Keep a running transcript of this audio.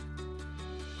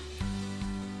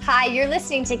Hi, you're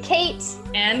listening to Kate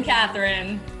and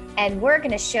Catherine, and we're going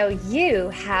to show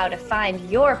you how to find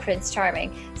your Prince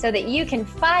Charming so that you can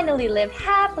finally live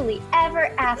happily ever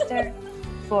after,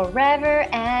 forever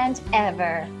and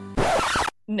ever.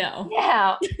 No.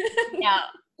 No.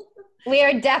 We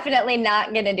are definitely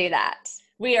not going to do that.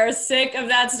 We are sick of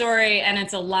that story, and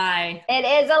it's a lie. It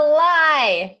is a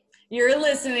lie. You're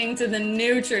listening to The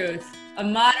New Truth, a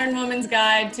modern woman's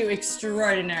guide to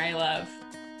extraordinary love.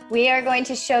 We are going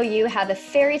to show you how the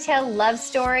fairy tale love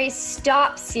story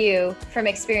stops you from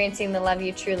experiencing the love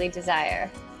you truly desire.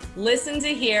 Listen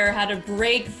to hear how to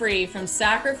break free from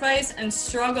sacrifice and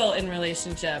struggle in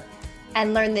relationship.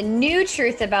 And learn the new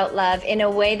truth about love in a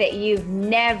way that you've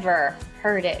never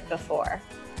heard it before.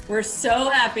 We're so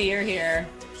happy you're here.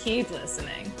 Keep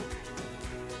listening.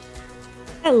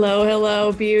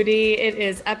 Hello, beauty. It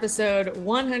is episode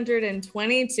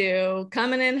 122,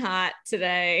 coming in hot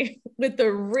today with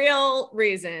the real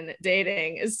reason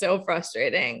dating is so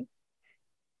frustrating.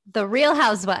 The Real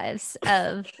Housewives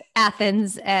of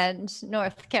Athens and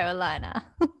North Carolina.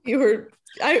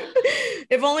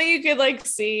 If only you could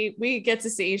see, we get to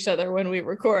see each other when we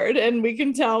record and I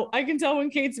can tell when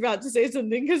Kate's about to say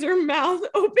something because her mouth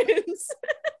opens.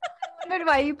 I wondered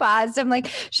why you paused. I'm like,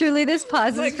 surely this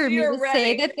pause is for me to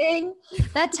say the thing.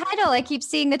 That title, I keep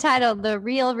seeing the title, The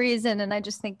Real Reason, and I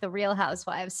just think The Real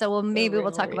Housewives. So maybe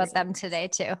we'll talk about them today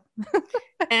too.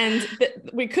 And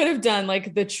we could have done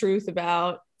the truth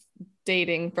about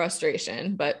dating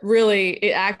frustration, but really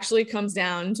it actually comes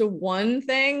down to one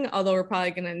thing, although we're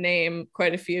probably going to name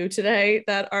quite a few today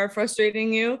that are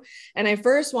frustrating you. And I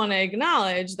first want to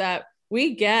acknowledge that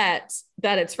we get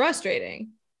that it's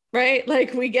frustrating, right?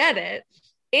 We get it.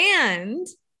 And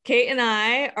Kate and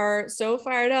I are so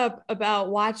fired up about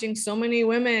watching so many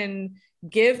women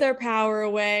give their power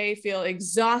away, feel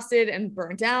exhausted and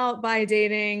burnt out by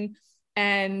dating,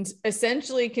 and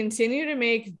essentially continue to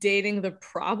make dating the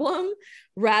problem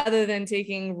rather than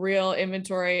taking real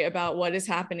inventory about what is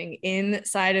happening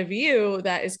inside of you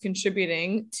that is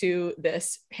contributing to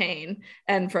this pain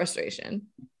and frustration.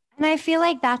 And I feel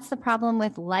like that's the problem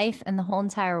with life and the whole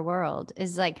entire world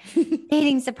is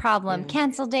dating's a problem,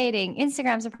 cancel dating,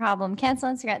 Instagram's a problem, cancel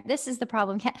Instagram. This is the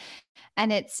problem.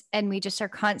 And we just are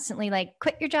constantly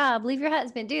quit your job, leave your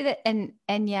husband, do that.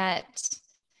 And yet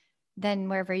then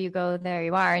wherever you go, there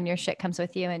you are, and your shit comes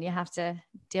with you and you have to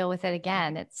deal with it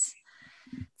again. It's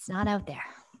not out there.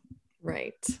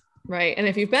 Right. And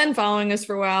if you've been following us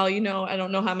for a while, I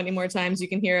don't know how many more times you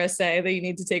can hear us say that you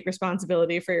need to take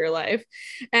responsibility for your life.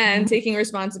 And taking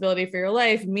responsibility for your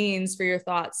life means for your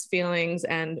thoughts, feelings,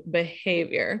 and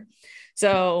behavior.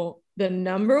 So the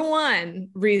number one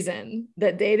reason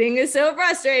that dating is so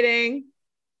frustrating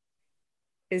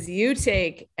is you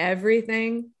take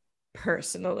everything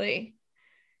personally.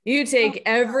 You take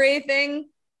everything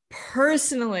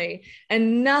personally,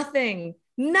 and nothing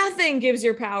gives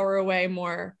your power away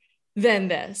more than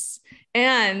this.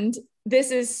 And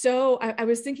this is so, I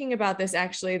was thinking about this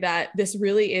actually, that this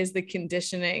really is the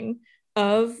conditioning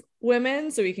of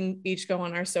women. So we can each go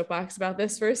on our soapbox about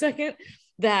this for a second,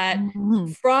 that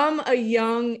from a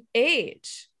young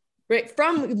age, right,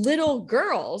 from little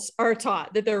girls are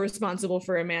taught that they're responsible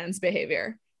for a man's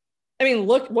behavior. I mean,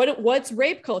 look, what's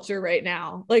rape culture right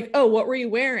now? Oh, what were you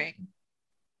wearing?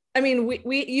 I mean,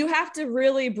 you have to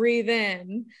really breathe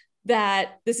in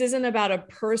that this isn't about a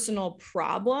personal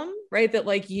problem, right?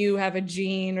 That you have a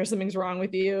gene or something's wrong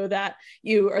with you that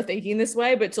you are thinking this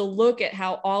way, but to look at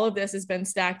how all of this has been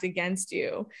stacked against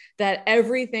you, that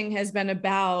everything has been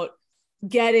about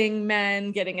getting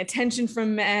men, getting attention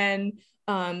from men,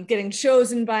 getting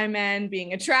chosen by men,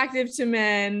 being attractive to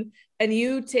men. And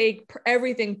you take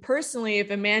everything personally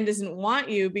if a man doesn't want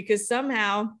you because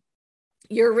somehow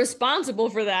you're responsible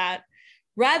for that,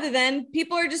 rather than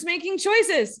people are just making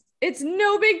choices. It's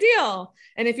no big deal.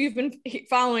 And if you've been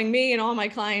following me and all my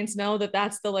clients know that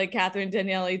that's the Catherine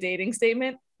Daniele dating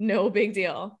statement, no big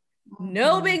deal.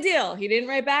 No big deal. He didn't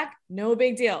write back. No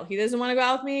big deal. He doesn't want to go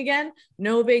out with me again.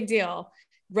 No big deal.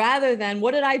 Rather than,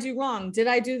 what did I do wrong? Did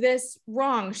I do this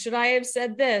wrong? Should I have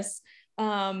said this?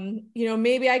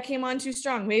 Maybe I came on too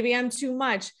strong. Maybe I'm too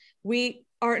much. We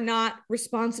are not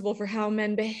responsible for how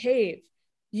men behave.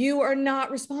 You are not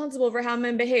responsible for how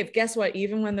men behave. Guess what?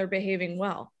 Even when they're behaving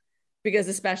well, because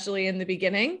especially in the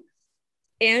beginning,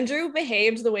 Andrew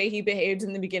behaved the way he behaved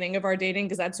in the beginning of our dating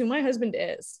because that's who my husband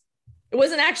is. It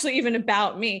wasn't actually even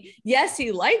about me. Yes,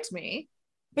 he liked me,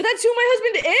 but that's who my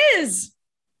husband is,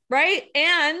 right?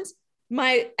 And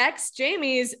my ex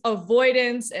Jamie's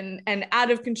avoidance and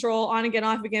out of control, on again,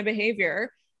 off again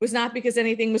behavior was not because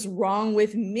anything was wrong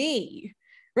with me.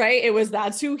 right?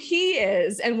 That's who he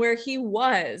is and where he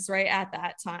was right at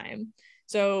that time.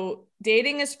 So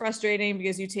dating is frustrating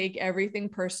because you take everything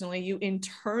personally, you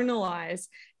internalize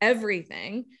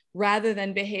everything rather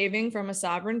than behaving from a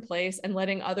sovereign place and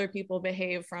letting other people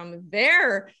behave from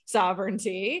their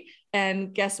sovereignty.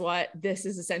 And guess what? This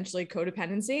is essentially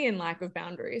codependency and lack of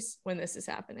boundaries when this is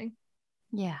happening.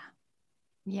 Yeah.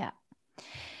 Yeah.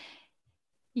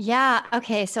 Yeah.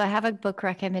 Okay. So I have a book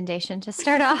recommendation to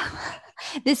start off.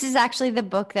 This is actually the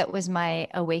book that was my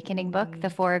awakening book, The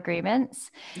Four Agreements.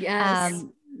 Yes.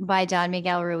 By Don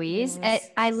Miguel Ruiz. Yes.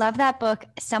 I love that book.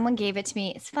 Someone gave it to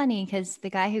me. It's funny because the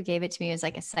guy who gave it to me was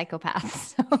like a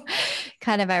psychopath. So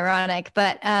kind of ironic,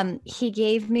 but he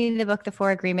gave me the book, The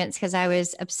Four Agreements, because I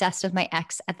was obsessed with my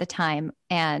ex at the time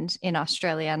and in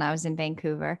Australia, and I was in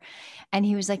Vancouver. And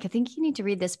he was like, I think you need to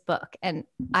read this book. And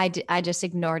I just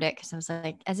ignored it because I was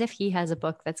like, as if he has a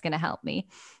book that's going to help me.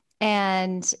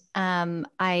 And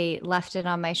I left it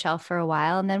on my shelf for a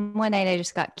while. And then one night I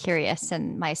just got curious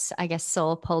and my, I guess,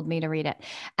 soul pulled me to read it.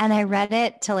 And I read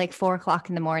it till like 4 o'clock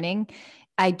in the morning.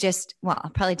 I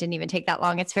probably didn't even take that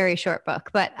long. It's a very short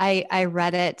book, but I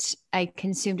read it. I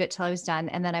consumed it till I was done.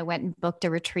 And then I went and booked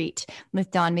a retreat with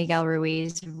Don Miguel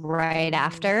Ruiz right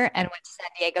after and went to San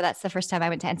Diego. That's the first time I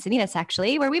went to Encinitas,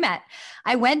 actually, where we met.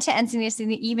 I went to Encinitas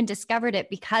and even discovered it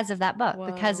because of that book,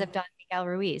 because of Don Miguel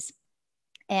Ruiz.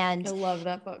 And I love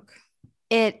that book.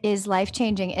 It is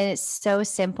life-changing and it's so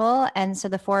simple. And so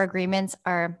the 4 agreements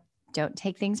are: don't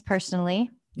take things personally.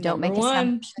 Don't make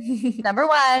assumptions. Number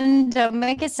 1, don't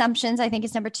make assumptions. I think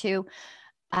it's number 2.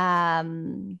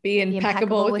 Be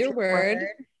impeccable with your word.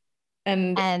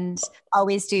 And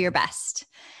always do your best.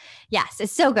 Yes,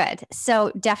 it's so good.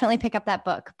 So definitely pick up that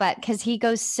book, but because he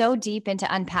goes so deep into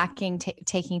unpacking,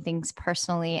 taking things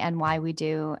personally and why we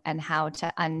do and how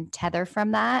to untether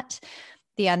from that.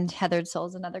 The Untethered Soul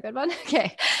is another good one.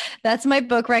 Okay. That's my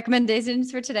book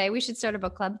recommendations for today. We should start a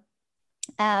book club.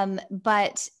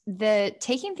 But the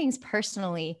taking things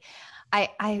personally, I,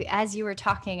 as you were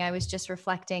talking, I was just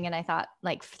reflecting and I thought,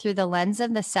 like, through the lens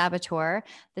of the saboteur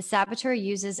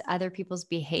uses other people's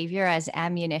behavior as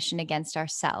ammunition against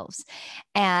ourselves.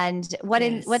 And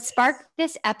what sparked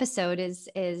this episode is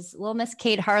little Miss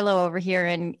Kate Harlow over here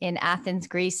in Athens,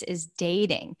 Greece, is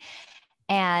dating.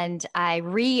 And I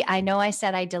know I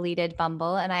said I deleted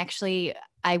Bumble, and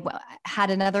I had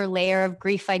another layer of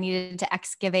grief I needed to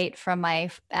excavate from my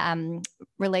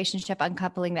relationship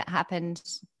uncoupling that happened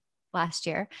last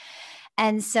year.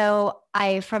 And so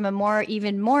from a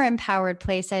even more empowered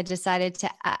place, I decided to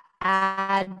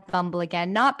add Bumble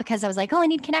again, not because I was like, oh, I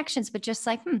need connections, but just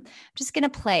like, I'm just going to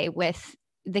play with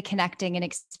the connecting and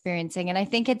experiencing. And I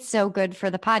think it's so good for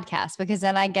the podcast because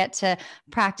then I get to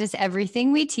practice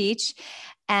everything we teach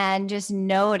and just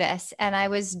notice. And I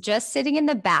was just sitting in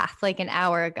the bath like an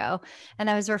hour ago and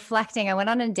I was reflecting. I went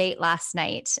on a date last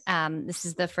night. This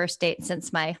is the first date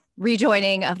since my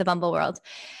rejoining of the Bumble world.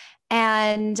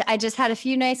 And I just had a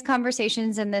few nice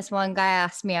conversations. And this one guy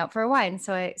asked me out for a wine.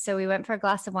 So we went for a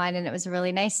glass of wine and it was a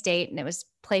really nice date and it was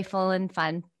playful and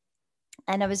fun.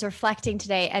 And I was reflecting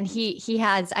today and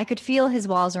I could feel his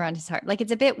walls around his heart. Like,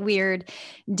 it's a bit weird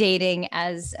dating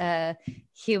as a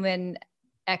human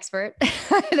expert.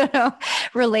 I don't know,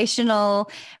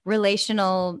 relational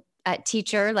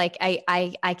teacher. Like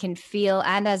I can feel,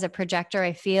 and as a projector,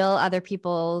 I feel other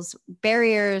people's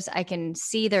barriers. I can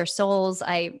see their souls.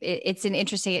 It's an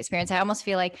interesting experience. I almost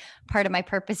feel like part of my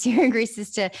purpose here in Greece is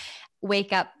to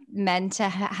wake up men to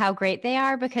how great they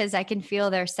are, because I can feel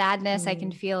their sadness. I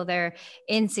can feel their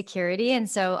insecurity. And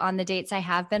so on the dates I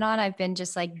have been on, I've been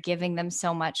just like giving them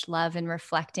so much love and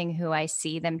reflecting who I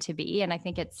see them to be. And I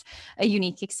think it's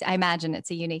I imagine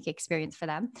it's a unique experience for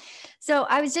them. So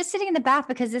I was just sitting in the bath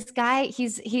because this guy,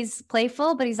 he's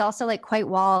playful, but he's also like quite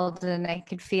walled, and I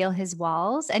could feel his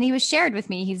walls. And he was shared with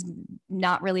me. He's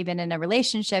not really been in a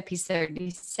relationship. He's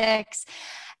 36.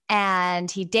 And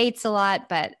he dates a lot,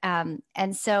 but,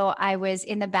 and so I was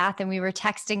in the bath and we were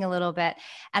texting a little bit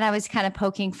and I was kind of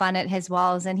poking fun at his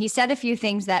walls. And he said a few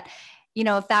things that, you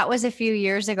know, if that was a few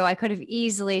years ago, I could have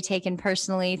easily taken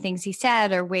personally things he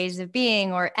said or ways of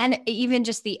being, and even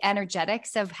just the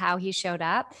energetics of how he showed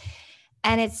up.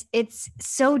 And it's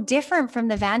so different from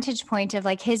the vantage point of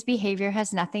like, his behavior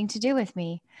has nothing to do with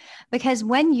me, because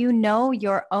when you know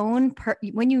your own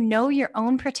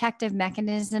protective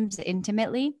mechanisms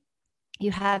intimately, you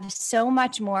have so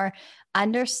much more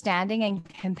understanding and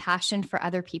compassion for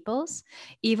other people's,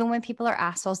 even when people are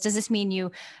assholes. Does this mean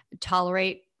you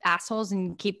tolerate assholes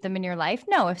and keep them in your life.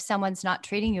 No, if someone's not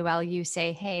treating you well, you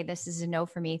say, hey, this is a no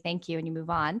for me. Thank you. And you move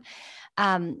on.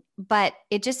 But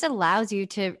it just allows you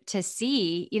to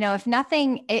see, if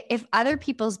nothing, if other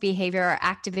people's behavior are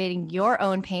activating your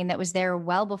own pain that was there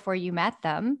well before you met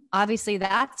them, obviously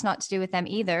that's not to do with them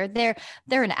either.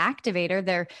 They're an activator.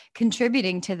 They're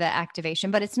contributing to the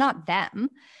activation, but it's not them.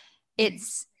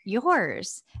 It's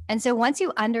yours. And so once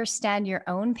you understand your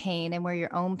own pain and where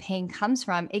your own pain comes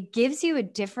from, it gives you a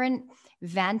different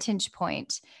vantage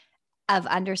point of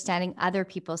understanding other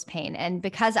people's pain. And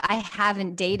because I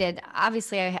haven't dated,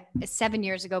 obviously 7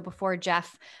 years ago before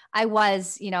Jeff, I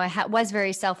was, was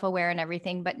very self-aware and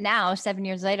everything, but now 7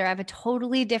 years later, I have a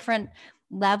totally different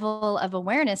level of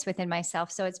awareness within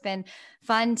myself. So it's been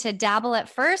fun to dabble at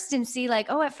first and see like,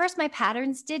 oh, at first my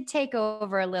patterns did take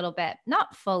over a little bit,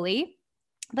 not fully,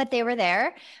 but they were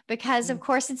there because of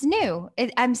course it's new.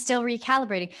 I'm still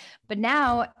recalibrating, but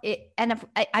now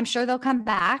I'm sure they'll come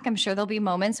back. I'm sure there'll be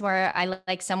moments where I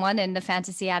like someone and the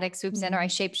fantasy addict swoops in, or I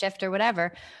shapeshift or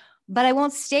whatever, but I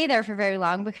won't stay there for very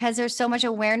long because there's so much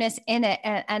awareness in it.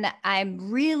 And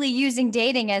I'm really using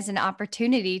dating as an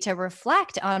opportunity to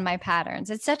reflect on my patterns.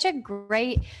 It's such a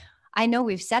great, I know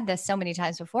we've said this so many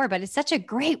times before, but it's such a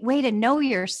great way to know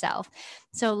yourself.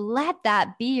 So let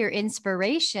that be your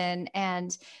inspiration.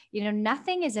 And,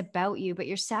 nothing is about you, but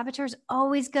your saboteur's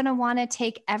always going to want to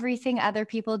take everything other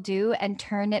people do and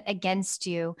turn it against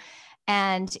you.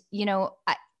 And,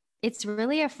 it's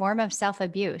really a form of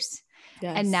self-abuse.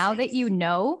 Yes. And now that you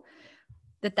know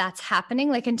that that's happening,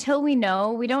 like until we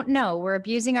don't know, we're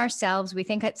abusing ourselves. We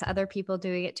think it's other people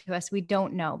doing it to us. We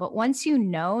don't know. But once you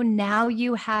know, now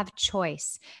you have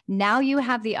choice. Now you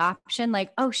have the option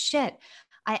like, oh shit,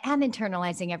 I am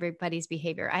internalizing everybody's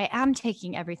behavior. I am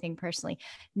taking everything personally.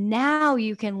 Now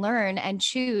you can learn and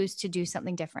choose to do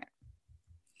something different.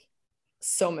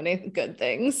 So many good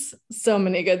things.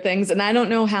 And I don't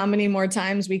know how many more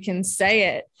times we can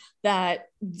say it, that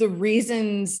the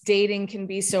reasons dating can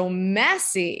be so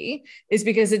messy is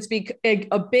because it's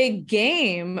a big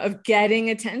game of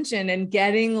getting attention and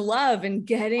getting love and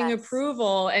getting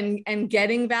approval and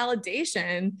getting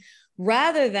validation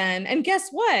rather than, and guess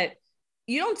what?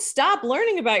 You don't stop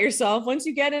learning about yourself once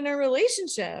you get in a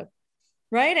relationship.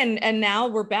 Right. And now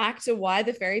we're back to why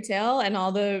the fairy tale and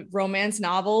all the romance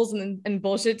novels and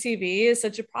bullshit TV is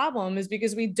such a problem, is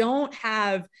because we don't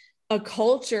have a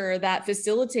culture that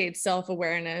facilitates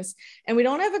self-awareness, and we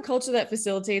don't have a culture that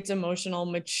facilitates emotional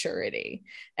maturity.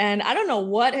 And I don't know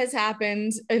what has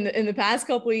happened in the past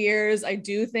couple of years. I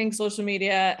do think social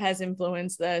media has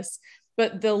influenced this,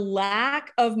 but the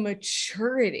lack of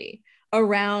maturity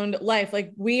around life,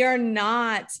 like we are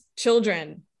not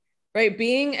children. Right?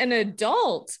 Being an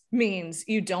adult means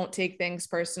you don't take things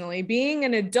personally. Being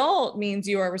an adult means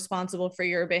you are responsible for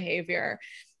your behavior.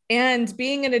 And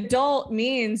being an adult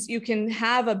means you can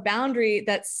have a boundary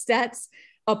that sets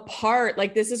apart,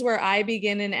 like this is where I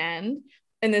begin and end,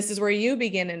 and this is where you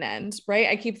begin and end, right?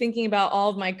 I keep thinking about all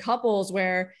of my couples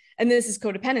where, and this is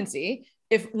codependency,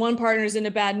 if one partner is in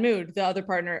a bad mood, the other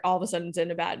partner all of a sudden is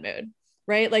in a bad mood.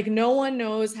 Right? Like no one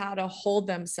knows how to hold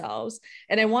themselves.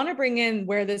 And I want to bring in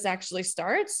where this actually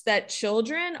starts, that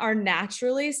children are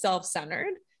naturally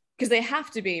self-centered because they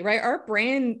have to be, right? Our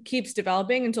brain keeps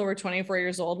developing until we're 24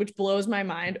 years old, which blows my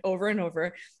mind over and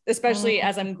over, especially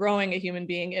as I'm growing a human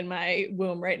being in my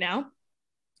womb right now.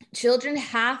 Children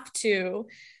have to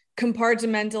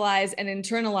compartmentalize and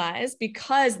internalize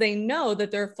because they know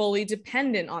that they're fully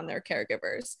dependent on their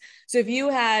caregivers. So if you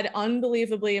had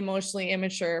unbelievably emotionally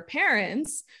immature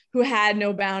parents who had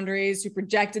no boundaries, who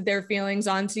projected their feelings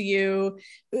onto you,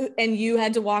 and you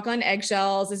had to walk on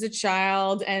eggshells as a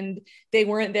child and they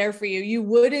weren't there for you, you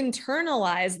would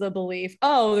internalize the belief,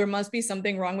 oh, there must be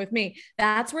something wrong with me.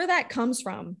 That's where that comes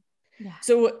from. Yeah.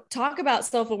 So talk about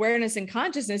self-awareness and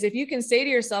consciousness. If you can say to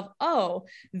yourself, oh,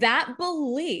 that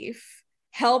belief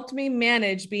helped me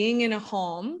manage being in a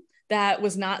home that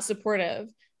was not supportive,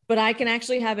 but I can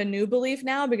actually have a new belief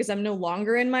now because I'm no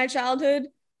longer in my childhood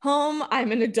home.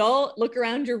 I'm an adult. Look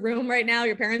around your room right now.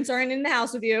 Your parents aren't in the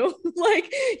house with you.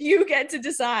 Like you get to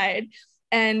decide.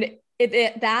 And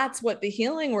that's what the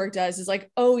healing work does, is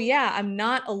like, oh yeah, I'm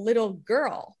not a little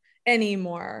girl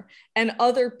anymore, and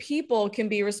other people can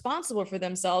be responsible for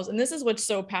themselves. And this is what's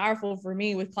so powerful for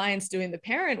me with clients doing the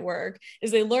parent work,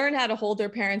 is they learn how to hold their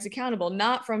parents accountable,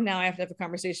 not from now I have to have a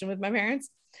conversation with my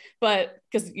parents, but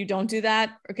because you don't do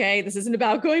that. Okay. This isn't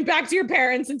about going back to your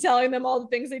parents and telling them all the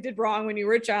things they did wrong when you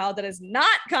were a child. That is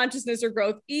not consciousness or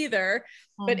growth either,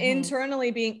 but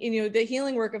internally being, the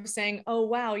healing work of saying, oh,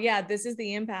 wow, yeah, this is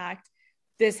the impact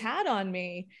this had on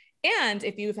me. And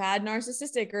if you've had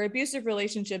narcissistic or abusive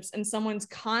relationships and someone's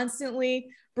constantly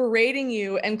berating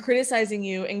you and criticizing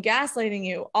you and gaslighting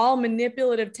you, all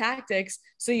manipulative tactics,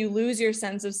 so you lose your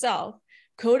sense of self.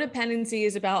 Codependency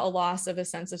is about a loss of a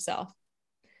sense of self.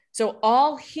 So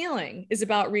all healing is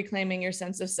about reclaiming your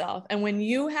sense of self. And when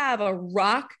you have a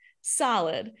rock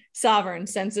solid, sovereign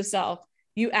sense of self,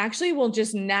 you actually will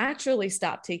just naturally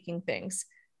stop taking things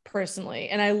personally.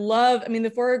 And I mean, the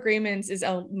Four Agreements is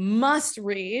a must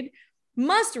read.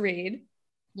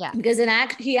 Yeah. Because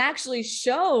he actually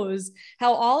shows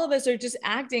how all of us are just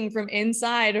acting from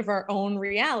inside of our own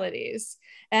realities.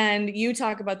 And you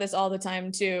talk about this all the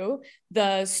time too.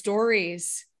 The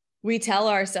stories we tell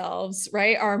ourselves,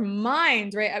 right? Our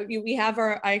mind, right? We have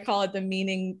I call it the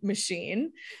meaning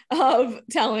machine of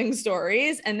telling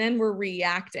stories, and then we're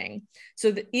reacting.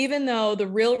 So even though the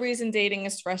real reason dating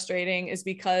is frustrating is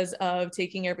because of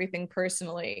taking everything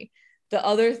personally, the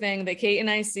other thing that Kate and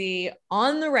I see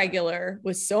on the regular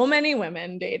with so many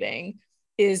women dating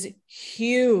is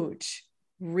huge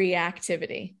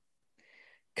reactivity.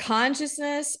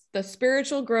 Consciousness, the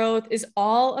spiritual growth is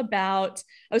all about,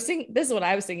 this is what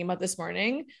I was thinking about this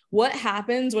morning. What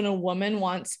happens when a woman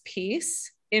wants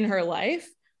peace in her life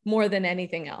more than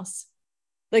anything else?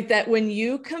 Like that when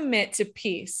you commit to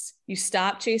peace, you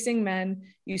stop chasing men,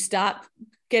 you stop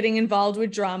getting involved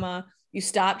with drama, you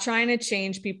stop trying to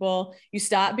change people, you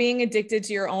stop being addicted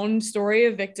to your own story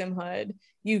of victimhood,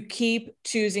 you keep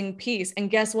choosing peace. And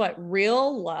guess what?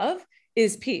 Real love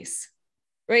is peace.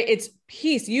 Right? It's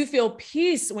peace. You feel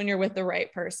peace when you're with the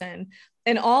right person.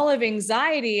 And all of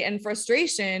anxiety and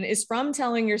frustration is from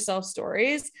telling yourself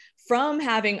stories, from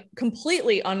having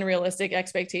completely unrealistic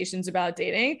expectations about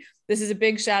dating. This is a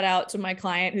big shout out to my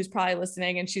client who's probably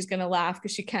listening, and she's going to laugh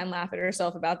because she can laugh at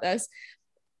herself about this.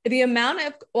 The amount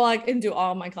of, well, I can do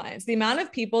all my clients, the amount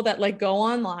of people that like go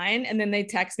online and then they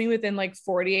text me within like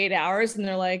 48 hours and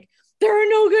they're like, there are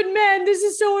no good men. This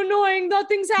is so annoying.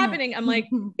 Nothing's happening. I'm like,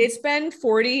 it's been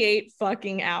 48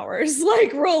 fucking hours.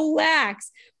 Like, relax.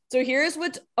 So here's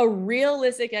what's a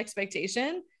realistic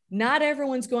expectation. Not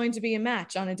everyone's going to be a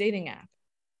match on a dating app.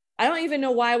 I don't even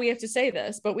know why we have to say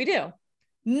this, but we do.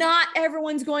 Not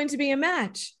everyone's going to be a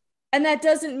match. And that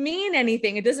doesn't mean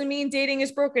anything. It doesn't mean dating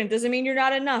is broken. It doesn't mean you're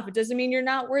not enough. It doesn't mean you're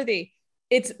not worthy.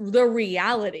 It's the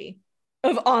reality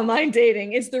of online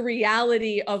dating. It's the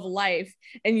reality of life.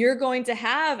 And you're going to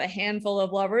have a handful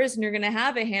of lovers, and you're going to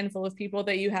have a handful of people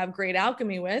that you have great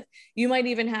alchemy with. You might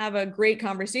even have a great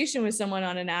conversation with someone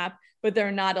on an app, but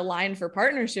they're not aligned for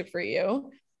partnership for you.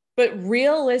 But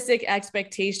realistic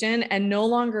expectation and no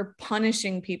longer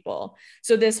punishing people.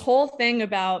 So this whole thing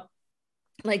about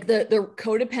like the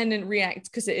codependent react,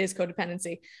 because it is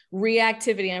codependency,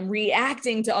 reactivity. I'm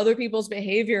reacting to other people's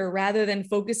behavior rather than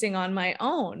focusing on my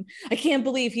own. I can't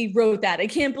believe he wrote that. I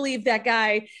can't believe that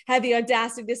guy had the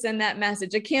audacity to send that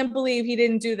message. I can't believe he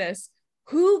didn't do this.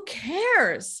 Who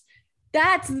cares?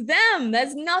 That's them.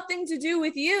 That's nothing to do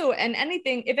with you. And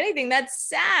anything, if anything, that's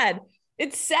sad.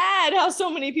 It's sad how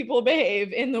so many people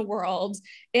behave in the world,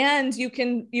 and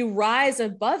you rise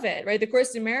above it, right? The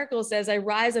Course in Miracles says, I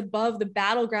rise above the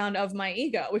battleground of my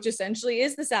ego, which essentially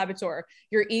is the saboteur,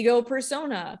 your ego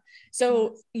persona.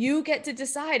 So you get to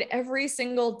decide every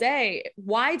single day.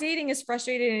 Why dating is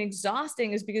frustrating and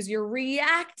exhausting is because you're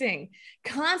reacting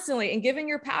constantly and giving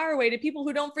your power away to people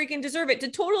who don't freaking deserve it,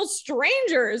 to total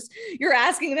strangers. You're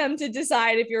asking them to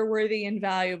decide if you're worthy and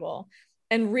valuable.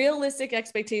 And realistic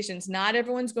expectations. Not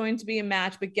everyone's going to be a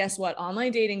match, but guess what?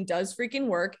 Online dating does freaking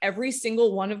work. Every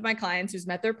single one of my clients who's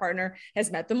met their partner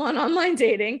has met them on online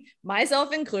dating,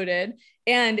 myself included.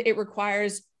 And it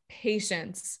requires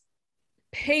patience,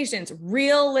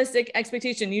 realistic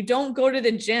expectation. You don't go to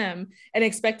the gym and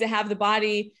expect to have the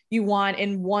body you want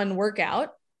in one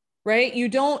workout, right? You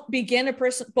don't begin a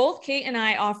person. Both Kate and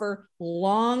I offer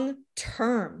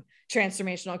long-term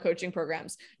transformational coaching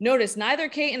programs. Notice neither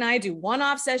Kate and I do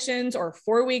one-off sessions or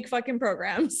 4-week fucking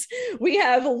programs. We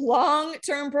have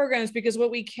long-term programs because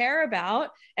what we care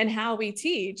about and how we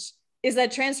teach is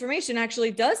that transformation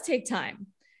actually does take time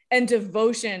and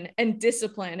devotion and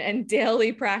discipline and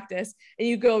daily practice. And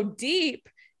you go deep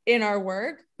in our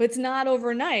work, but it's not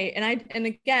overnight. And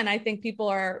again, I think people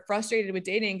are frustrated with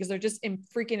dating because they're just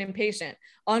freaking impatient,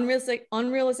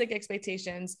 unrealistic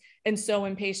expectations, and so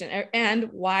impatient. And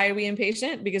why are we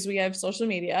impatient? Because we have social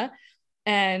media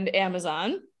and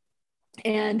Amazon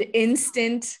and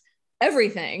instant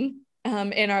everything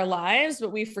in our lives,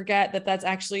 but we forget that that's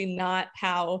actually not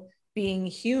how being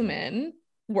human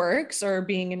works or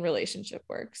being in relationship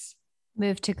works.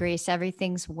 Move to Greece.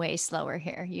 Everything's way slower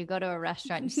here. You go to a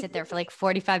restaurant, you sit there for like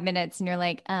 45 minutes and you're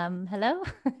like, hello.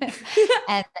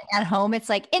 And at home, it's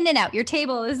like in and out. Your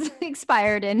table is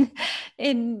expired in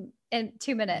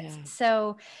 2 minutes. Yeah.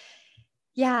 So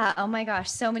yeah. Oh my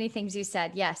gosh. So many things you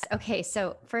said. Yes. Okay.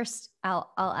 So first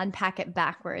I'll unpack it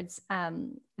backwards.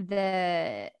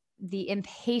 The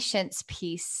impatience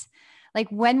piece, like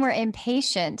when we're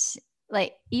impatient,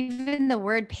 like even the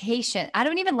word patient, I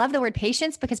don't even love the word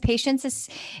patience because patience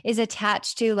is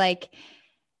attached to like,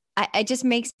 it just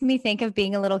makes me think of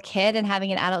being a little kid and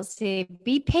having an adult say,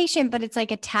 be patient, but it's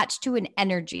like attached to an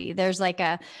energy. There's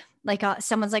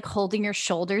someone's like holding your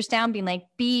shoulders down, being like,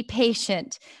 be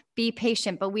patient, be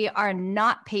patient. But we are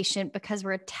not patient because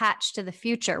we're attached to the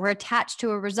future. We're attached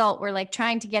to a result. We're like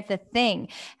trying to get the thing.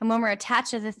 And when we're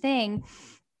attached to the thing,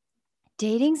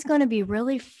 dating's going to be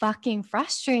really fucking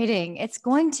frustrating. It's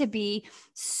going to be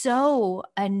so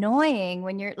annoying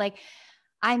when you're like,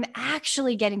 I'm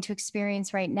actually getting to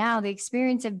experience right now the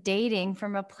experience of dating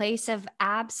from a place of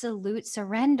absolute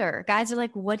surrender. Guys are like,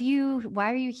 why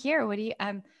are you here?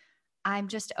 I'm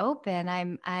just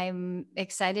open. I'm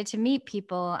excited to meet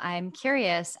people. I'm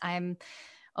curious. I'm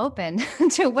open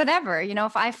to whatever.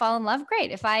 If I fall in love,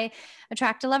 great. If I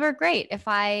attract a lover, great. If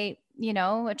I,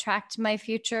 attract my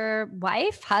future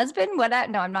wife, husband,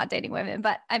 no, I'm not dating women,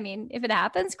 but I mean, if it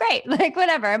happens, great. Like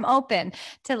whatever. I'm open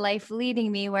to life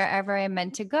leading me wherever I'm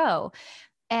meant to go.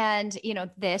 And,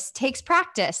 this takes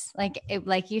practice.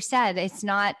 Like you said, it's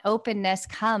not openness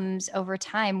comes over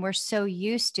time. We're so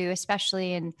used to,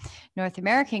 especially in North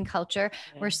American culture,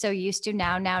 we're so used to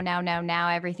now,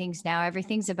 everything's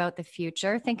about the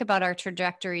future. Think about our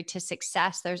trajectory to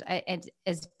success.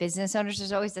 As business owners,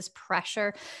 there's always this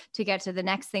pressure to get to the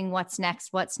next thing. What's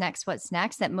next,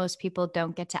 that most people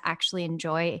don't get to actually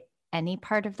enjoy any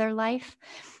part of their life.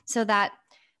 So that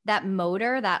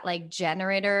motor, that like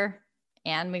generator,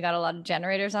 and we got a lot of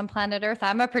generators on planet Earth.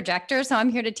 I'm a projector, so I'm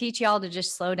here to teach y'all to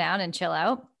just slow down and chill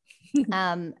out.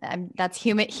 That's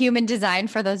human design.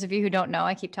 For those of you who don't know,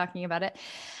 I keep talking about it.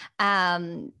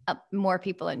 More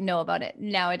people know about it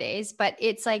nowadays, but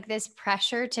it's like this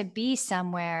pressure to be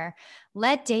somewhere.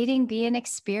 Let dating be an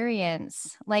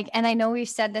experience. And I know we've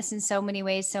said this in so many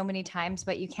ways, so many times,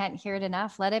 but you can't hear it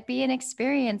enough. Let it be an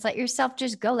experience. Let yourself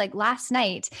just go. Like last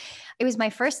night, it was my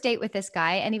first date with this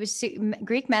guy, and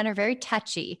Greek men are very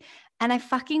touchy. And I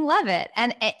fucking love it.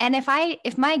 And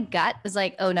if my gut was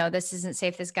like, oh no, this isn't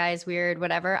safe, this guy is weird,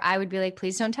 whatever, I would be like,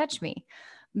 please don't touch me.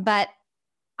 But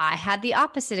I had the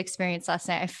opposite experience last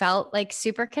night. I felt like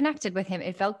super connected with him.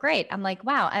 It felt great. I'm like,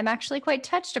 wow, I'm actually quite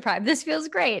touch deprived. This feels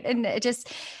great. And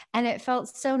it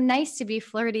felt so nice to be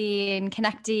flirty and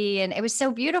connecty. And it was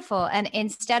so beautiful. And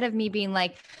instead of me being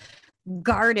like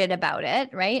guarded about it,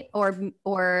 right?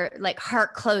 Or like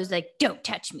heart closed, like, don't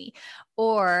touch me.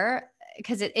 Or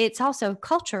because it's also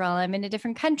cultural. I'm in a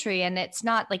different country and it's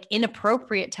not like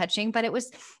inappropriate touching, but it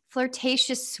was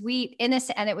flirtatious, sweet,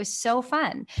 innocent, and it was so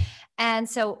fun. And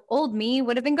so old me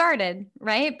would have been guarded,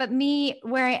 right? But me,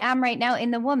 where I am right now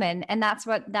in the woman, and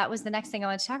that was the next thing I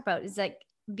want to talk about, is like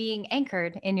being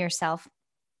anchored in yourself.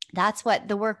 That's what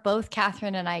the work both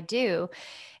Catherine and I do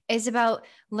is about,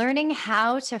 learning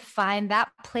how to find that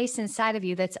place inside of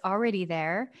you that's already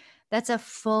there. That's a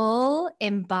full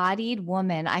embodied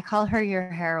woman. I call her your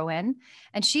heroine,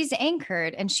 and she's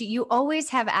anchored, and you always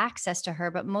have access to her.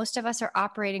 But most of us are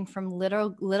operating from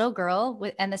little girl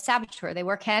and the saboteur. They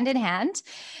work hand in hand,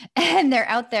 and they're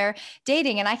out there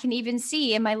dating. And I can even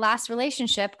see in my last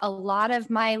relationship, a lot of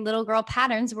my little girl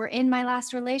patterns were in my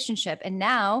last relationship. And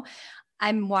now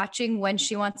I'm watching when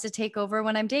she wants to take over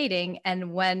when I'm dating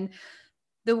and when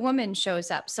the woman shows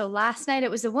up. So last night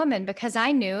it was a woman, because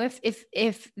I knew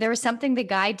if there was something the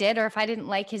guy did, or if I didn't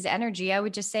like his energy, I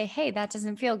would just say, hey, that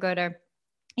doesn't feel good. Or,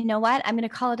 you know what, I'm going to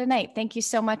call it a night. Thank you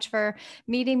so much for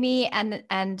meeting me. And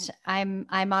I'm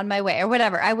on my way, or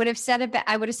whatever. I would have set a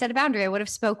boundary. I would have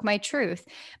spoke my truth,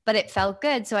 but it felt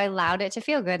good. So I allowed it to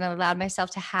feel good, and I allowed myself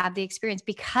to have the experience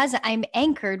because I'm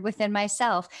anchored within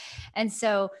myself. And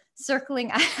so circling,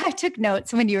 I took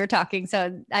notes when you were talking,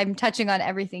 so I'm touching on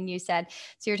everything you said.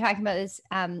 So you're talking about this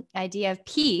idea of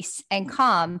peace and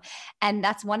calm. And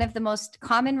that's one of the most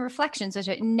common reflections, which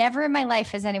never in my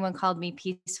life has anyone called me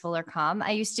peaceful or calm.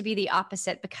 I used to be the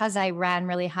opposite because I ran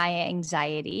really high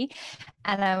anxiety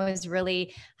and I was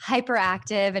really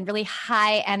hyperactive and really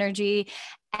high energy.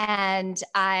 And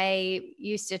I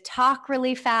used to talk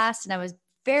really fast, and I was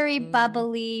very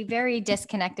bubbly, very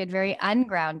disconnected, very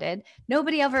ungrounded.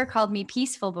 Nobody ever called me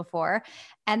peaceful before.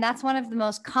 And that's one of the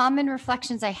most common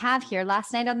reflections I have here.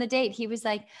 Last night on the date, he was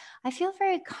like, I feel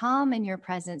very calm in your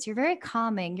presence. You're very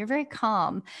calming. You're very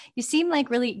calm. You seem like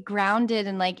really grounded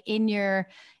and like in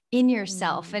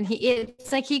yourself. And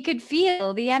it's like he could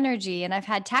feel the energy. And I've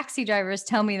had taxi drivers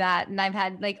tell me that. And I've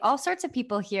had like all sorts of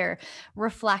people here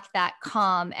reflect that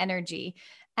calm energy.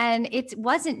 And it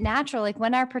wasn't natural. Like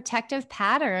when our protective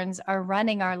patterns are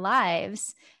running our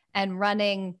lives and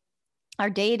running our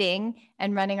dating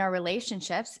and running our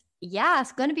relationships, yeah,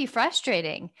 it's going to be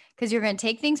frustrating because you're going to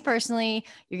take things personally.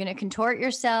 You're going to contort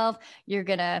yourself. You're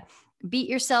going to beat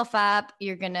yourself up.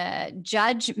 You're going to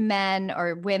judge men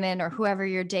or women or whoever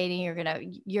you're dating.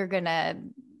 You're going to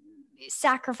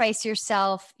sacrifice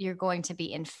yourself. You're going to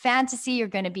be in fantasy. You're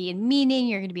going to be in meaning.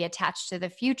 You're going to be attached to the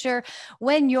future.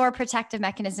 When your protective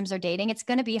mechanisms are dating, it's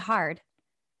going to be hard,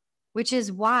 which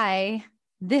is why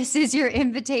this is your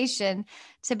invitation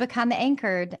to become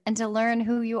anchored and to learn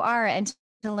who you are and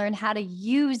to learn how to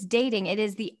use dating. It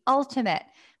is the ultimate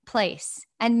place,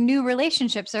 and new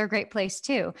relationships are a great place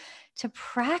too, to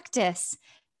practice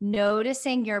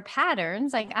noticing your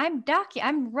patterns. Like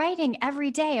I'm writing every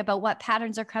day about what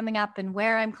patterns are coming up and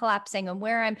where I'm collapsing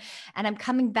and I'm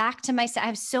coming back to I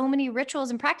have so many rituals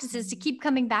and practices to keep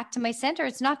coming back to my center.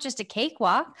 It's not just a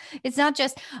cakewalk. It's not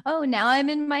just, oh, now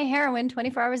I'm in my heroin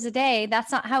 24 hours a day.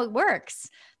 That's not how it works.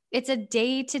 It's a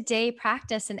day-to-day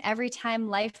practice. And every time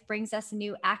life brings us a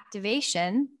new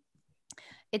activation,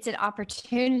 it's an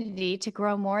opportunity to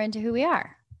grow more into who we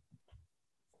are.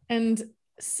 And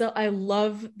so I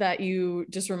love that you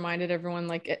just reminded everyone,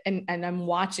 like, and I'm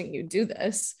watching you do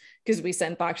this because we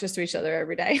send boxes to each other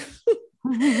every day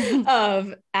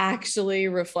of actually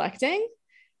reflecting,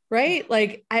 right?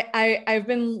 Like I've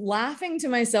been laughing to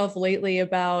myself lately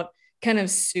about kind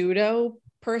of pseudo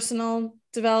personal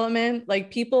development. Like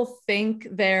people think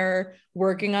they're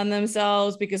working on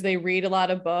themselves because they read a lot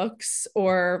of books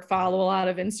or follow a lot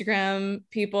of Instagram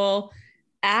people.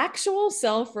 Actual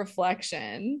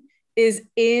self-reflection is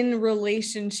in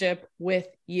relationship with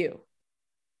you,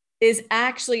 is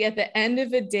actually at the end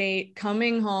of a date,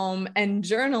 coming home and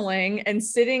journaling and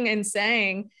sitting and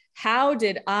saying, how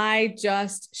did I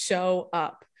just show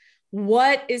up?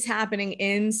 What is happening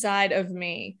inside of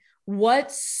me?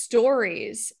 What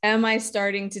stories am I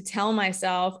starting to tell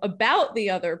myself about the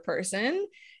other person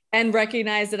and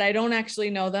recognize that I don't actually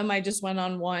know them? I just went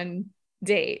on one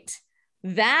date.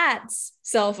 That's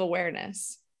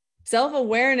self-awareness.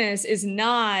 Self-awareness is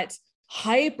not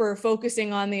hyper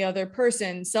focusing on the other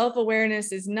person.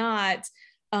 Self-awareness is not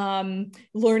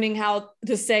learning how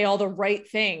to say all the right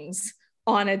things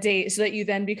on a date so that you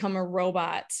then become a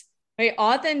robot. Right?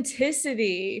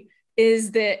 Authenticity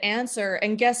is the answer.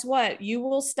 And guess what? You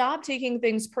will stop taking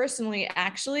things personally,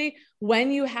 actually,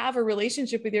 when you have a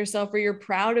relationship with yourself where you're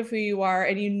proud of who you are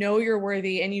and you know you're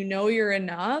worthy and you know you're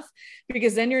enough,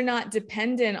 because then you're not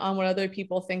dependent on what other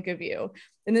people think of you.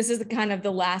 And this is the kind of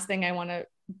the last thing I want to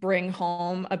bring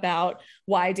home about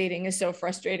why dating is so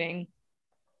frustrating.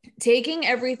 Taking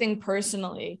everything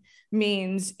personally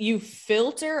means you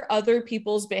filter other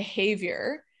people's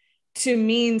behavior to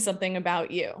mean something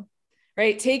about you.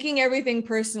 Right? Taking everything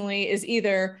personally is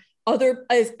either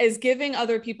as giving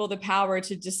other people the power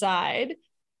to decide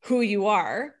who you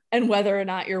are and whether or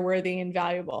not you're worthy and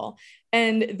valuable.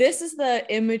 And this is the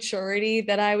immaturity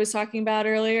that I was talking about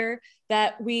earlier,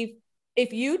 that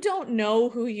if you don't know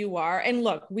who you are, and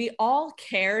look, we all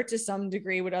care to some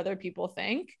degree what other people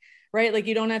think, right? Like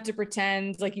you don't have to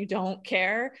pretend like you don't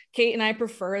care. Kate and I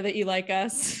prefer that you like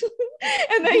us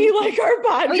and that you like our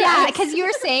podcast. Oh yeah, because you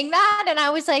were saying that and I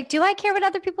was like, do I care what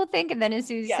other people think? And then as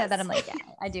soon as you said that, I'm like, yeah,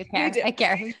 I do care. Do. I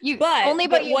care. Only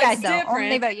about you guys though.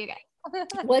 Only about you guys.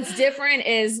 What's different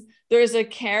is there's a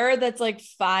care that's like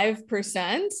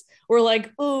 5%. We're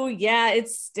like, oh yeah, it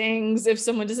stings if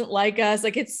someone doesn't like us.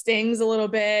 Like it stings a little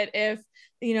bit if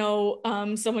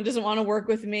someone doesn't want to work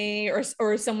with me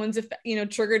or someone's,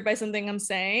 triggered by something I'm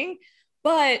saying.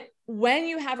 But when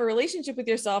you have a relationship with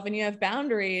yourself and you have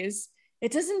boundaries,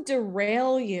 it doesn't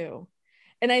derail you.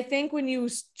 And I think when you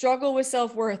struggle with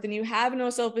self-worth and you have no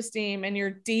self-esteem and you're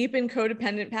deep in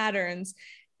codependent patterns,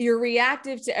 you're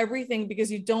reactive to everything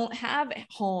because you don't have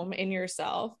home in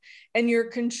yourself and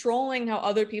you're controlling how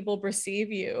other people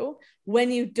perceive you when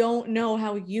you don't know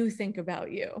how you think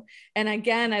about you. And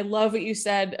again, I love what you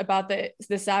said about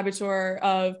the saboteur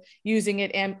of using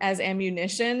it as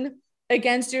ammunition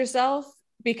against yourself,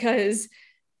 because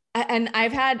and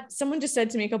I've had someone just said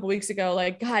to me a couple weeks ago,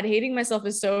 like, God, hating myself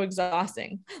is so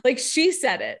exhausting. Like she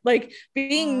said it, like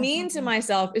being mean to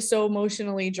myself is so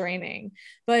emotionally draining.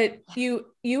 But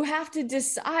you have to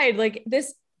decide, like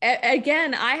this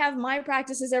again, I have my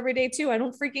practices every day too. I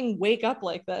don't freaking wake up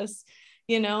like this,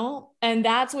 and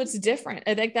that's what's different.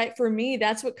 I think that for me,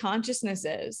 that's what consciousness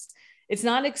is. It's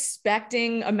not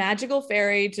expecting a magical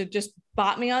fairy to just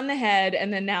bop me on the head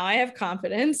and then now I have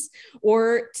confidence,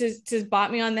 or to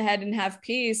bop me on the head and have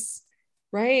peace,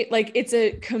 right? Like it's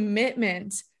a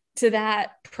commitment to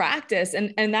that practice.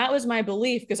 And that was my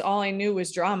belief, because all I knew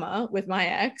was drama with my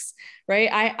ex, right?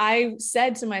 I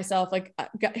said to myself, like,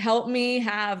 help me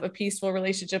have a peaceful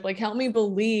relationship. Like, help me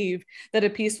believe that a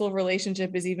peaceful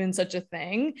relationship is even such a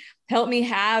thing. Help me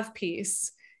have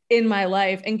peace in my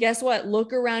life. And guess what?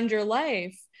 Look around your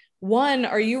life. One,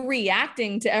 are you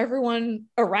reacting to everyone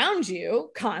around you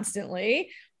constantly?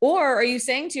 Or are you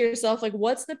saying to yourself, like,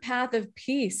 what's the path of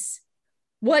peace?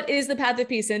 What is the path of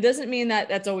peace? And it doesn't mean that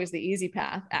that's always the easy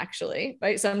path, actually,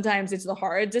 right? Sometimes it's the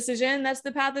hard decision that's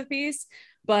the path of peace,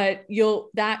 but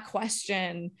that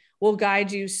question will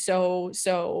guide you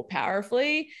so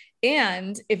powerfully.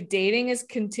 And if dating is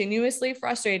continuously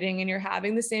frustrating and you're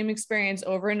having the same experience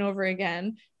over and over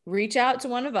again, reach out to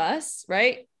one of us,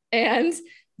 right? And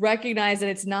recognize that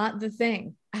it's not the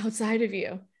thing outside of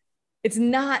you. It's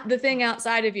not the thing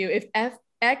outside of you. If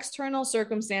external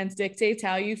circumstance dictates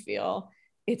how you feel,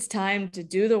 it's time to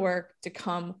do the work to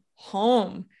come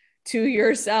home to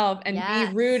yourself and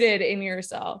be rooted in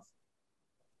yourself.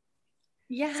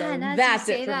 Yeah. So and as that's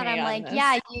you say it for that, me I'm like,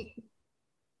 this.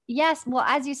 yes. Well,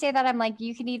 as you say that, I'm like,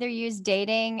 you can either use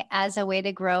dating as a way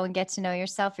to grow and get to know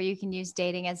yourself, or you can use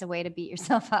dating as a way to beat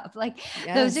yourself up. Like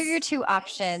those are your two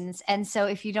options. And so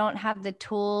if you don't have the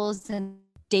tools, and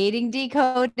Dating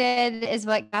Decoded is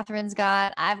what Catherine's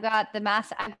got. I've got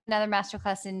another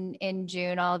masterclass in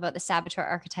June, all about the saboteur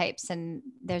archetypes. And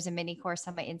there's a mini course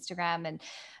on my Instagram, and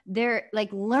they're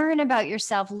like, learn about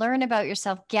yourself,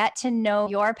 get to know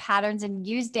your patterns, and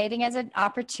use dating as an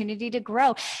opportunity to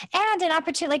grow, and an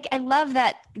opportunity. Like, I love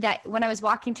that when I was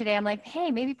walking today, I'm like,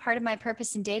 hey, maybe part of my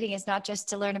purpose in dating is not just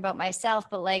to learn about myself,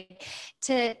 but like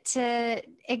to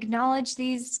acknowledge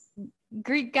these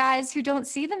Greek guys who don't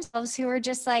see themselves, who are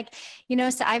just like,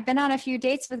 so I've been on a few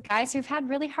dates with guys who've had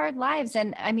really hard lives.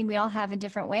 And I mean, we all have in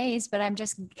different ways, but I'm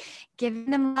just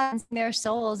giving them their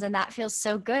souls. And that feels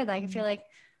so good. Like, I feel like,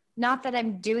 not that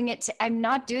I'm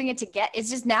not doing it to get, it's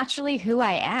just naturally who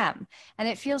I am. And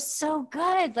it feels so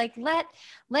good. Like, let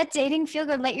dating feel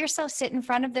good. Let yourself sit in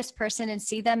front of this person and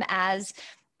see them as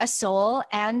a soul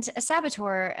and a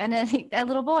saboteur and a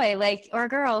little boy, like, or a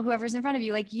girl, whoever's in front of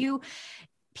you. Like,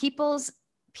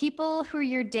 people who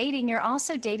you're dating, you're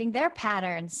also dating their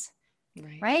patterns,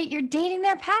 right? You're dating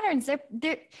their patterns.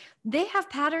 They have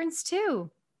patterns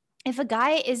too. If a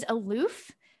guy is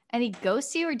aloof and he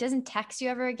ghosts you, or doesn't text you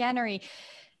ever again, or he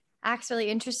acts really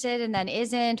interested and then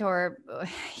isn't, or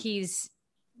he's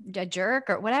a jerk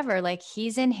or whatever, like,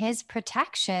 he's in his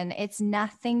protection. It's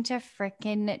nothing to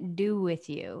freaking do with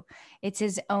you. It's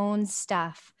his own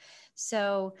stuff.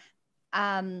 So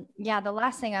the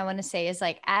last thing I want to say is,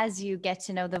 like, as you get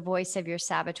to know the voice of your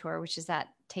saboteur, which is that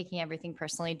taking everything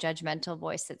personally, judgmental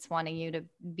voice that's wanting you to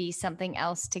be something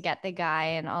else to get the guy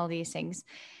and all these things,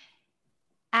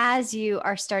 as you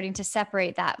are starting to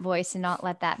separate that voice and not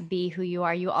let that be who you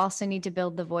are, you also need to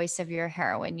build the voice of your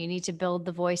heroine. You need to build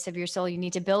the voice of your soul. You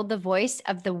need to build the voice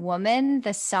of the woman,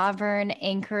 the sovereign,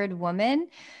 anchored woman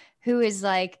who is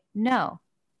like, no,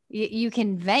 you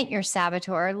can vent your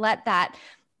saboteur, let that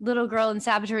little girl in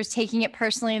saboteur is taking it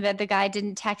personally that the guy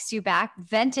didn't text you back,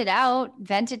 vent it out,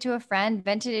 vent it to a friend,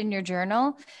 vent it in your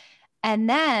journal, and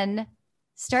then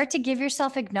start to give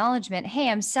yourself acknowledgement.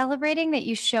 Hey, I'm celebrating that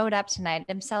you showed up tonight.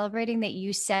 I'm celebrating that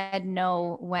you said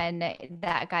no when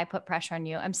that guy put pressure on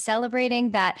you. I'm celebrating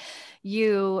that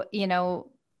you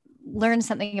learn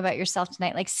something about yourself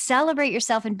tonight. Like, celebrate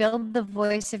yourself and build the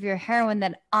voice of your heroine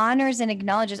that honors and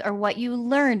acknowledges, or what you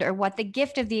learned, or what the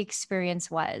gift of the experience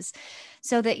was,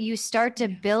 so that you start to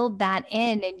build that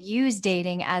in and use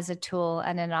dating as a tool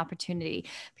and an opportunity.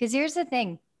 Because here's the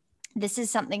thing. This is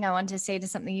something I want to say to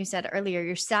something you said earlier.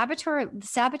 Your saboteur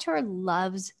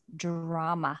loves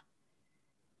drama.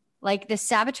 Like, the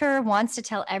saboteur wants to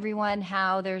tell everyone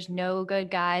how there's no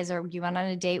good guys, or you went on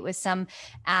a date with some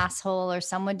asshole, or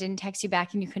someone didn't text you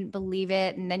back and you couldn't believe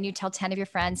it. And then you tell 10 of your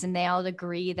friends and they all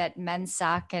agree that men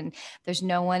suck and there's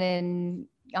no one in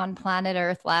on planet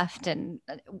Earth left, and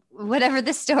whatever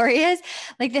the story is.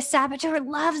 Like the saboteur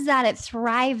loves that. It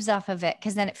thrives off of it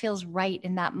because then it feels right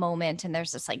in that moment. And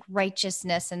there's this like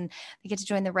righteousness, and they get to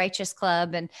join the righteous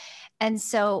club. And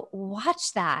so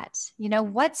watch that. You know,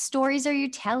 what stories are you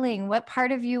telling? What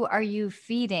part of you are you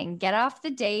feeding? Get off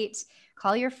the date.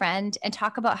 Call your friend and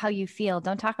talk about how you feel.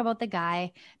 Don't talk about the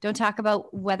guy. Don't talk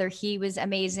about whether he was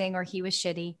amazing or he was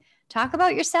shitty. Talk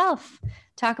about yourself.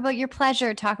 Talk about your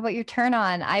pleasure. Talk about your turn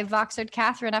on. I Voxered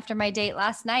Catherine after my date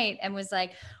last night and was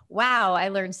like, wow, I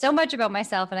learned so much about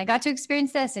myself and I got to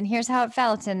experience this and here's how it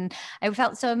felt. And I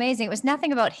felt so amazing. It was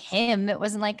nothing about him. It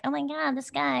wasn't like, oh my God, this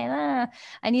guy,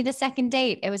 I need a second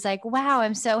date. It was like, wow,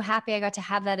 I'm so happy I got to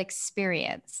have that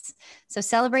experience. So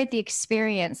celebrate the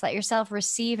experience. Let yourself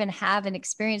receive and have and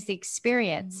experience the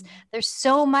experience. There's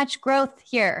so much growth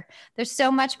here. There's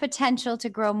so much potential to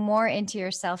grow more into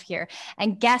yourself here.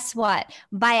 And guess what?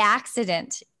 By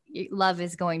accident, love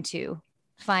is going to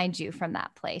find you from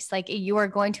that place. Like you are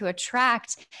going to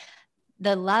attract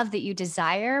the love that you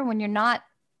desire when you're not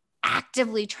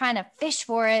actively trying to fish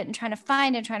for it and trying to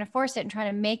find it, trying to force it and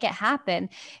trying to make it happen.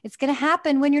 It's going to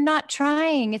happen when you're not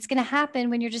trying. It's going to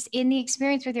happen when you're just in the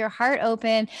experience with your heart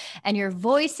open and your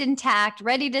voice intact,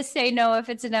 ready to say no if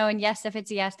it's a no and yes if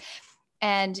it's a yes.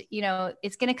 And, you know,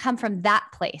 it's going to come from that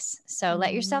place. So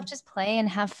let yourself just play and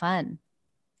have fun.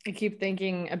 I keep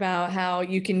thinking about how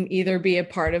you can either be a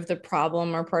part of the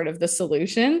problem or part of the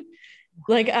solution.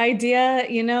 Like idea,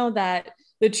 you know, that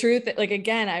the truth, like,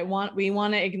 again, we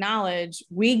want to acknowledge,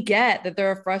 we get that there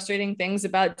are frustrating things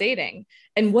about dating.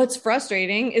 And what's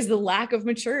frustrating is the lack of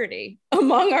maturity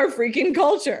among our freaking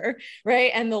culture,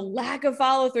 right? And the lack of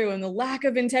follow through and the lack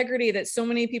of integrity that so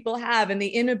many people have and the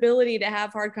inability to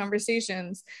have hard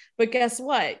conversations. But guess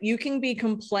what? You can be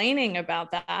complaining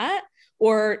about that,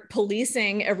 or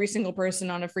policing every single person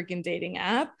on a freaking dating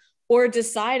app, or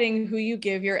deciding who you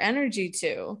give your energy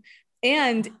to.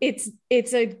 And it's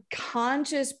a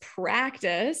conscious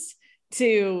practice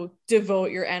to devote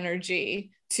your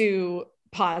energy to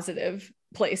positive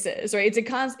places, right?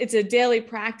 It's a daily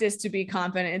practice to be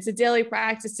confident. It's a daily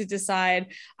practice to decide,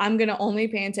 I'm going to only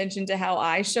pay attention to how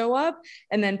I show up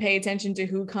and then pay attention to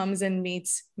who comes and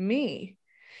meets me.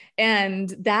 And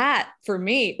that, for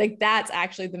me, like, that's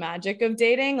actually the magic of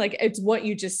dating. Like, it's what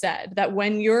you just said, that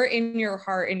when you're in your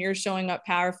heart and you're showing up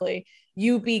powerfully,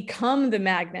 you become the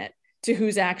magnet to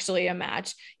who's actually a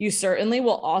match. You certainly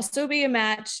will also be a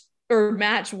match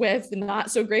with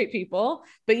not so great people,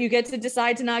 but you get to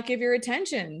decide to not give your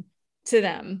attention to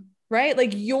them, right?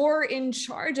 Like, you're in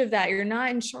charge of that. You're not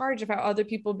in charge of how other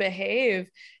people behave.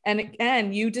 And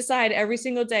again, you decide every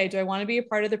single day, do I want to be a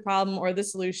part of the problem or the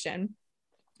solution?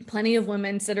 Plenty of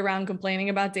women sit around complaining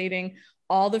about dating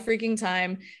all the freaking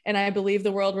time. And I believe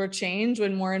the world will change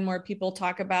when more and more people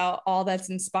talk about all that's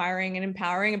inspiring and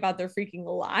empowering about their freaking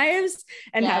lives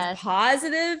and have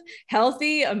positive,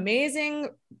 healthy, amazing,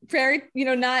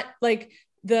 not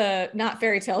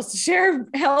fairy tales to share,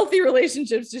 healthy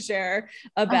relationships to share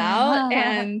about.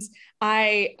 And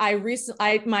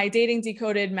my Dating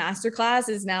Decoded masterclass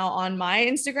is now on my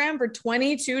Instagram for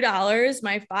 $22.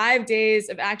 My 5 days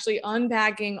of actually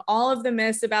unpacking all of the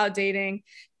myths about dating,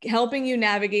 helping you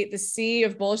navigate the sea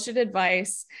of bullshit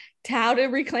advice, how to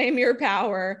reclaim your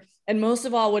power, and most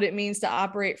of all, what it means to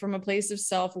operate from a place of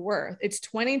self-worth. It's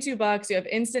 $22. You have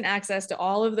instant access to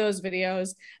all of those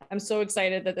videos. I'm so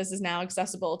excited that this is now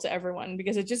accessible to everyone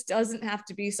because it just doesn't have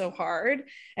to be so hard.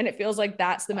 And it feels like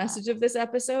that's the message of this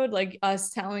episode, like us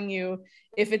telling you,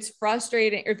 if it's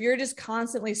frustrating, or if you're just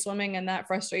constantly swimming in that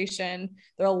frustration,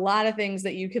 there are a lot of things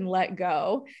that you can let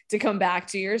go to come back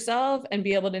to yourself and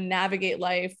be able to navigate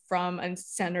life from a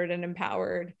centered and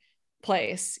empowered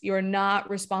place. You're not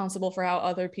responsible for how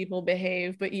other people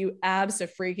behave, but you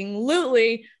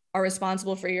abso-freaking-lutely are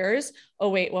responsible for yours. Oh,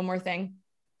 wait, one more thing.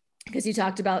 Because you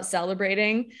talked about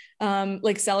celebrating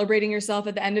yourself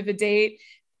at the end of a date.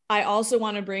 I also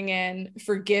want to bring in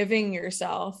forgiving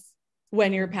yourself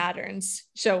when your patterns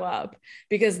show up,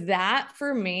 because that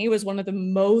for me was one of the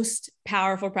most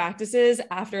powerful practices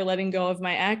after letting go of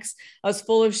my ex. I was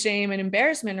full of shame and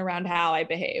embarrassment around how I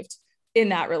behaved in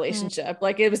that relationship.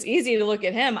 Like, it was easy to look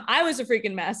at him. I was a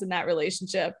freaking mess in that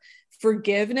relationship.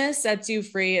 Forgiveness sets you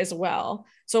free as well.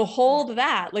 So hold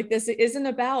that. Like, this isn't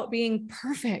about being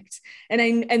perfect.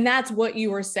 And that's what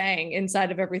you were saying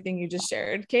inside of everything you just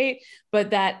shared, Kate, but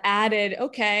that added,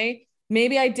 okay,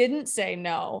 maybe I didn't say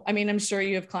no. I mean, I'm sure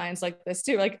you have clients like this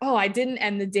too. Like, oh, I didn't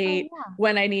end the date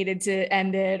when I needed to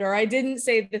end it, or I didn't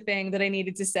say the thing that I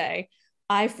needed to say.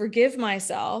 I forgive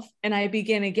myself and I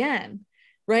begin again.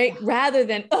 Right? Rather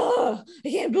than, oh, I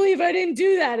can't believe I didn't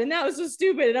do that. And that was so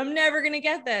stupid. And I'm never going to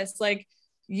get this. Like,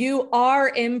 You are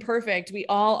imperfect. We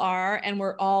all are, and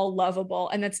we're all lovable.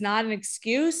 And that's not an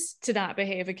excuse to not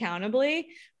behave accountably.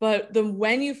 But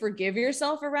when you forgive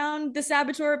yourself around the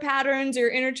saboteur patterns, your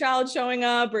inner child showing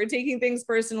up or taking things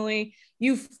personally,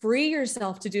 you free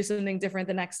yourself to do something different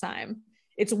the next time.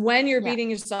 It's when you're beating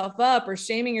yourself up or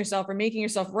shaming yourself or making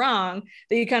yourself wrong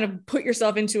that you kind of put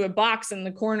yourself into a box in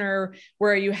the corner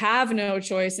where you have no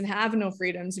choice and have no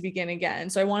freedom to begin again.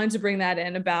 So I wanted to bring that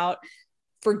in about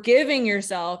forgiving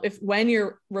yourself if when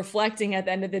you're reflecting at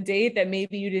the end of the date that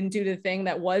maybe you didn't do the thing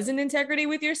that was in integrity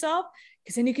with yourself,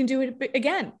 because then you can do it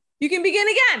again. You can begin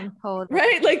again,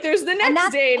 right? Like there's the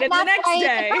next date and the next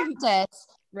day.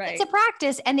 Right. It's a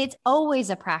practice, and it's always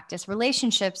a practice.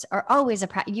 Relationships are always a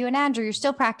practice. You and Andrew, you're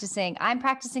still practicing. I'm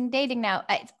practicing dating now.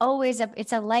 It's always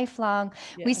it's a lifelong,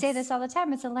 we say this all the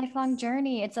time. It's a lifelong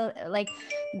journey. It's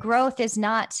growth is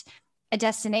not a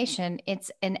destination,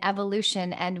 it's an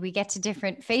evolution, and we get to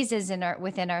different phases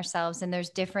within ourselves. And there's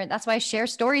that's why I share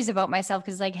stories about myself,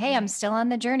 because hey, I'm still on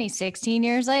the journey 16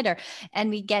 years later, and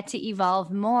we get to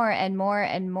evolve more and more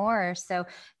and more. So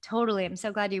totally, I'm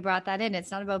so glad you brought that in.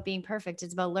 It's not about being perfect,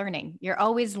 it's about learning. You're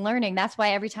always learning. That's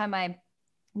why every time I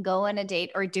go on a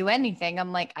date or do anything,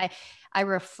 I'm like, I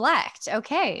reflect,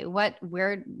 okay,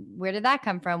 where did that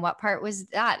come from? What part was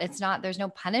that? There's no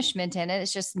punishment in it.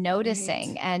 It's just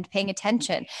noticing and paying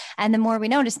attention. And the more we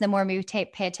notice, the more we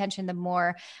pay attention, the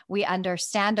more we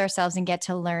understand ourselves and get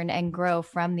to learn and grow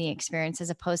from the experience, as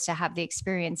opposed to have the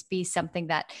experience be something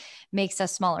that makes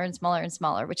us smaller and smaller and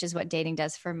smaller, which is what dating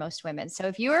does for most women. So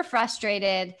if you are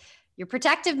frustrated, your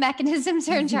protective mechanisms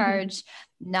are in charge,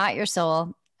 not your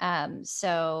soul.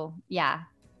 So yeah,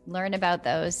 learn about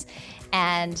those.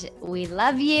 And we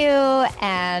love you,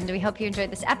 and we hope you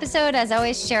enjoyed this episode. As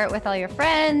always, share it with all your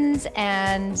friends,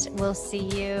 and we'll see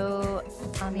you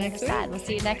on the other side. We'll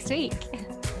see you next week.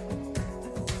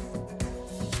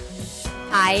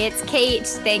 Hi, it's Kate.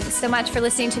 Thanks so much for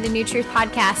listening to the New Truth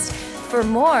podcast. For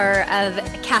more of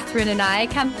Catherine and I,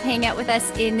 come hang out with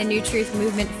us in the New Truth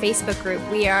Movement Facebook group.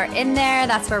 We are in there.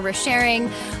 That's where we're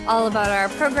sharing all about our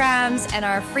programs and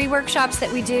our free workshops that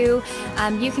we do.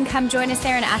 You can come join us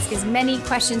there and ask as many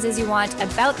questions as you want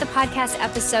about the podcast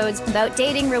episodes, about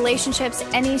dating, relationships,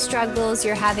 any struggles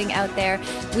you're having out there.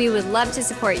 We would love to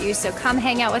support you. So come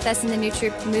hang out with us in the New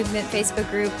Truth Movement Facebook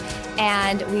group,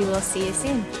 and we will see you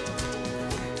soon.